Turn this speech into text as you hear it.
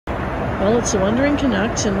Well, it's the Wandering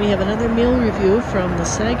Canucks, and we have another meal review from the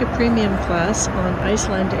Saga Premium class on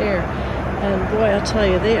Icelandair. And boy, I'll tell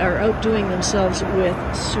you, they are outdoing themselves with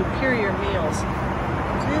superior meals.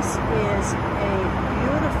 This is a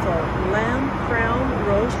beautiful lamb crown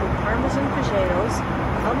roast with parmesan potatoes,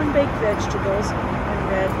 oven-baked vegetables, and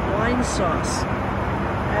red wine sauce.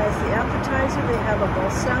 As the appetizer, they have a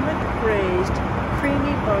balsamic braised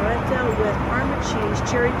creamy barretta with Parma cheese,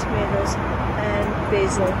 cherry tomatoes, and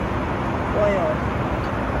basil oil.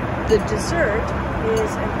 The dessert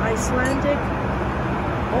is an Icelandic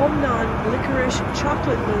Omnan licorice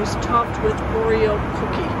chocolate mousse topped with Oreo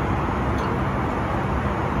cookie.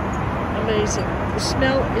 Amazing. The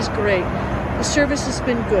smell is great. The service has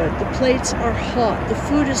been good. The plates are hot. The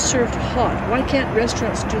food is served hot. Why can't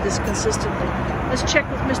restaurants do this consistently? Let's check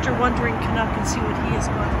with Mr. Wandering Canuck and see what he has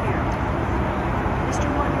got here. Mr.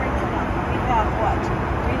 Wandering Canuck, we have what?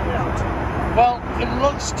 Read it out. Well, it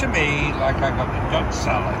looks to me like I got the duck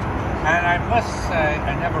salad, and I must say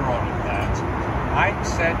I never ordered that. I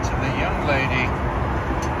said to the young lady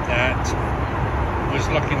that was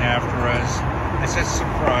looking after us, I said,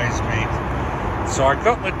 surprise me. So I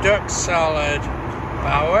got the duck salad.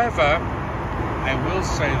 However, I will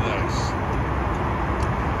say this.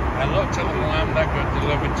 I looked at the lamb that got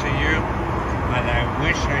delivered to you, and I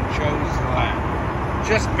wish I chose the lamb,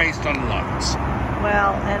 just based on looks.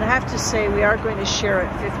 Well, and I have to say, we are going to share it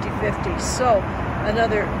 50-50. So,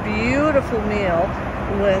 another beautiful meal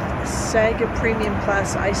with Saga Premium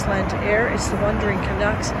Class Icelandair. It's the Wandering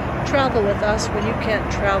Canucks. Travel with us when you can't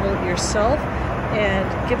travel yourself.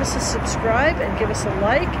 And give us a subscribe and give us a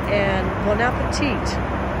like, and bon appetit.